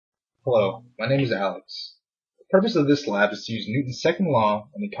Hello, my name is Alex. The purpose of this lab is to use Newton's second law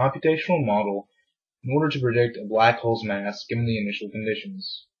and a computational model in order to predict a black hole's mass given the initial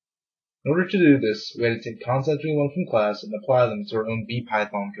conditions. In order to do this, we had to take concepts we learned from class and apply them to our own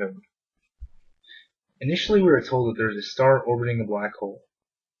BPython code. Initially, we were told that there is a star orbiting a black hole.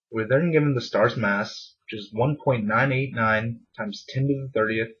 We were then given the star's mass, which is 1.989 times 10 to the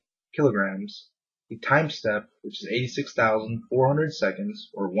 30th kilograms, the time step, which is 86,400 seconds,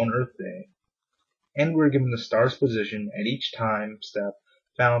 or 1 Earth day, and we were given the star's position at each time step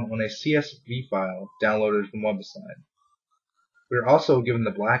found on a CSV file downloaded from WebAssign. We are also given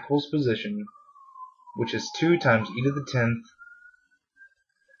the black hole's position, which is 2 times e to the 10th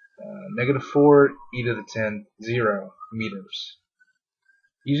negative 4 e to the 10th 0 meters.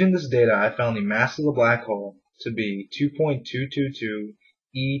 Using this data, I found the mass of the black hole to be 2.222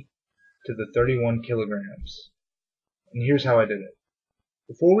 e to the 31 kilograms. And here's how I did it.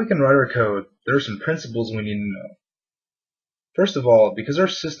 Before we can write our code, there are some principles we need to know. First of all, because our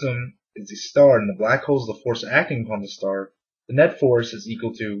system is a star and the black hole is the force acting upon the star, the net force is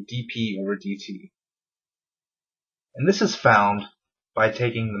equal to dp over dt. And this is found by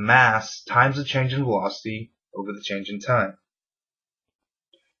taking the mass times the change in velocity over the change in time.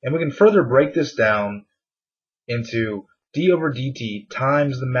 And we can further break this down into d over dt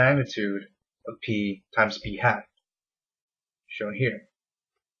times the magnitude of p times p hat, shown here.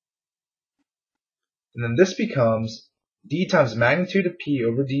 And then this becomes d times magnitude of p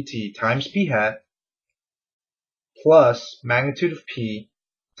over dt times p hat plus magnitude of p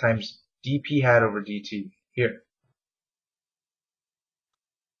times dp hat over dt here,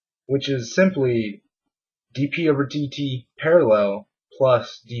 which is simply dp over dt parallel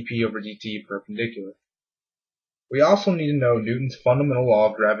plus dp over dt perpendicular. We also need to know Newton's fundamental law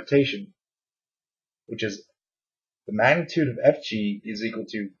of gravitation, which is the magnitude of Fg is equal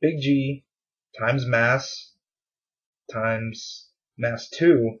to big G times mass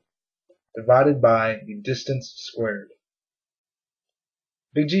 2 divided by the distance squared.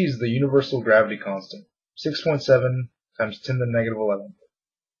 Big G is the universal gravity constant, 6.7 times 10 to the negative 11th.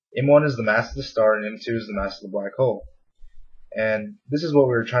 M1 is the mass of the star and M2 is the mass of the black hole. And this is what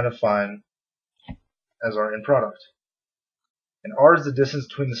we were trying to find as our end product. And R is the distance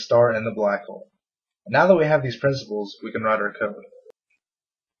between the star and the black hole. And now that we have these principles, we can write our code.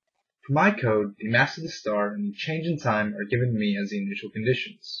 For my code, the mass of the star and the change in time are given to me as the initial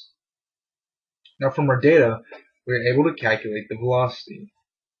conditions. Now from our data, we are able to calculate the velocity.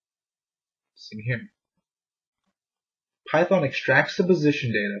 Seen here. Python extracts the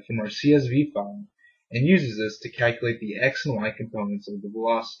position data from our CSV file and uses this to calculate the x and y components of the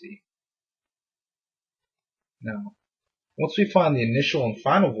velocity. Now, once we find the initial and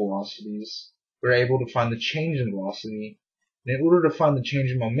final velocities, we're able to find the change in velocity, and in order to find the change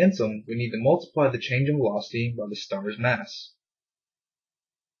in momentum, we need to multiply the change in velocity by the star's mass.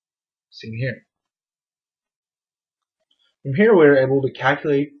 Seen here. From here, we are able to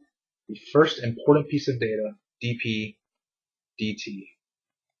calculate the first important piece of data, dp dt.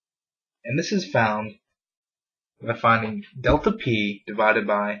 And this is found by finding delta p divided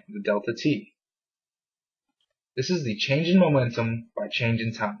by the delta t. This is the change in momentum by change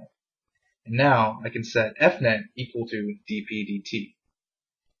in time. And now I can set Fnet equal to dp dt.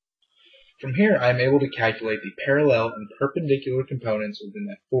 From here, I am able to calculate the parallel and perpendicular components of the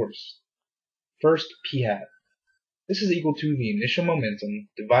net force. First, p hat. This is equal to the initial momentum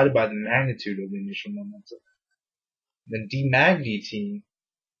divided by the magnitude of the initial momentum. Then d mag dt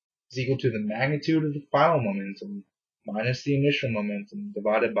is equal to the magnitude of the final momentum minus the initial momentum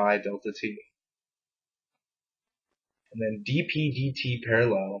divided by delta t. And then dp dt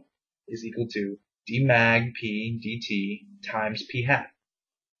parallel is equal to d mag p dt times p hat,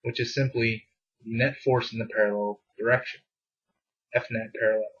 which is simply the net force in the parallel direction, Fnet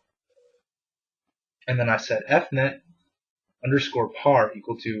parallel. And then I set Fnet underscore par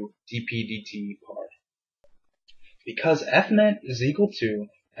equal to dp dt par. Because Fnet is equal to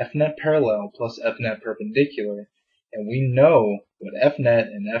Fnet parallel plus Fnet perpendicular, and we know what Fnet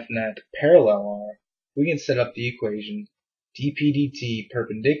and Fnet parallel are, we can set up the equation dp dt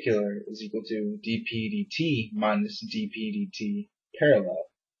perpendicular is equal to dp dt minus dp dt parallel,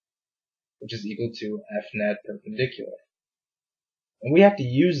 which is equal to Fnet perpendicular. And we have to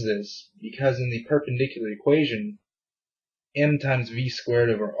use this because in the perpendicular equation, m times v squared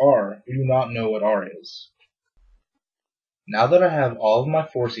over r, we do not know what r is. Now that I have all of my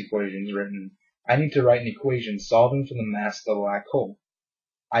force equations written, I need to write an equation solving for the mass of the black hole.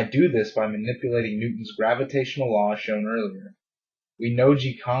 I do this by manipulating Newton's gravitational law shown earlier. We know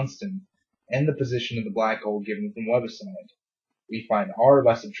G constant and the position of the black hole given from WebAssign. We find r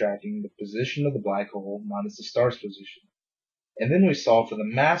by subtracting the position of the black hole minus the star's position. And then we solve for the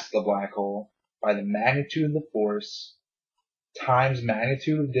mass of the black hole by the magnitude of the force times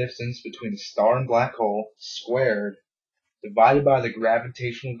magnitude of distance between the star and black hole squared divided by the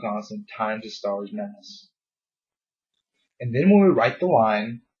gravitational constant times the star's mass. And then when we write the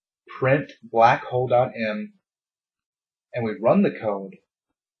line print blackhole.m and we run the code,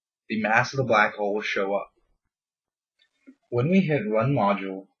 the mass of the black hole will show up. When we hit run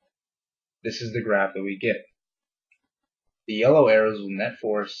module, this is the graph that we get. The yellow arrow is the net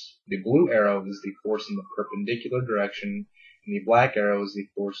force, the blue arrow is the force in the perpendicular direction, and the black arrow is the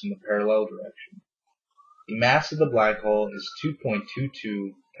force in the parallel direction. The mass of the black hole is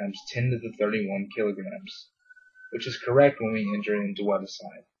 2.22 times 10 to the 31 kilograms, which is correct when we enter it into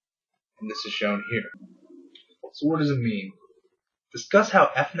WebAssign, and this is shown here. So what does it mean? Discuss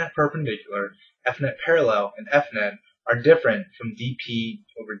how FNet perpendicular, FNet parallel, and FNet are different from dp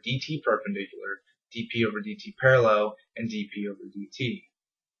over dt perpendicular, dp over dt parallel, and dp over dt.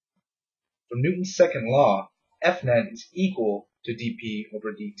 From Newton's second law, FNet is equal to dp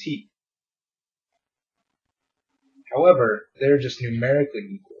over dt. However, they are just numerically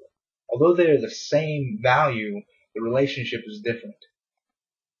equal. Although they are the same value, the relationship is different.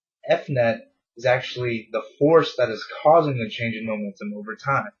 FNet is actually the force that is causing the change in momentum over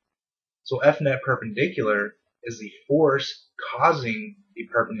time. So FNet perpendicular is the force causing the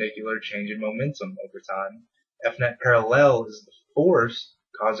perpendicular change in momentum over time. FNet parallel is the force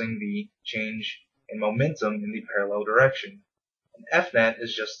causing the change in momentum in the parallel direction. And FNet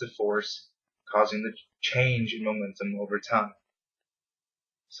is just the force causing the change in momentum over time.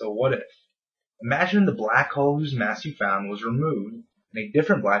 So what if? Imagine the black hole whose mass you found was removed and a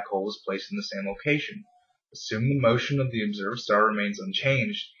different black hole was placed in the same location. Assume the motion of the observed star remains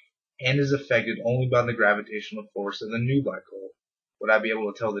unchanged and is affected only by the gravitational force of the new black hole. Would I be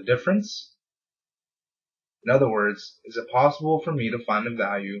able to tell the difference? In other words, is it possible for me to find a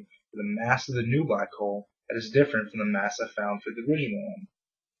value for the mass of the new black hole that is different from the mass I found for the original one?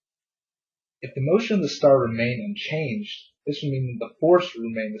 If the motion of the star remained unchanged, this would mean that the force would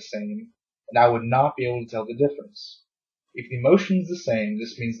remain the same, and I would not be able to tell the difference. If the motion is the same,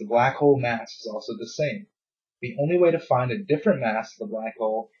 this means the black hole mass is also the same. The only way to find a different mass of the black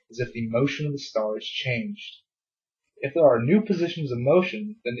hole is if the motion of the star is changed. If there are new positions of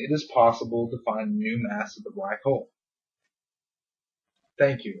motion, then it is possible to find a new mass of the black hole.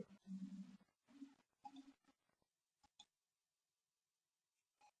 Thank you.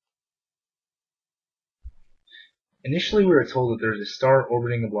 Initially, we were told that there is a star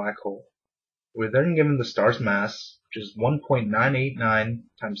orbiting a black hole. We were then given the star's mass, which is 1.989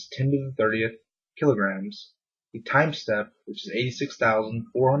 times 10 to the 30th kilograms, the time step, which is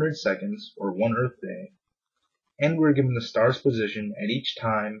 86,400 seconds, or 1 Earth day, and we were given the star's position at each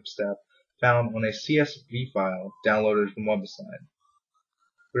time step found on a CSV file downloaded from WebAssign.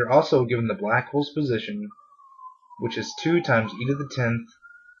 We are also given the black hole's position, which is 2 times e to the 10th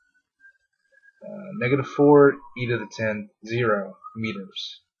negative 4 e to the 10th 0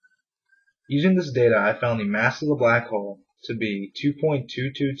 meters. Using this data, I found the mass of the black hole to be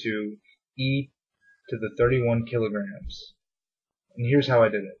 2.222 e to the 31 kilograms. And here's how I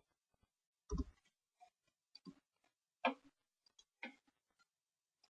did it.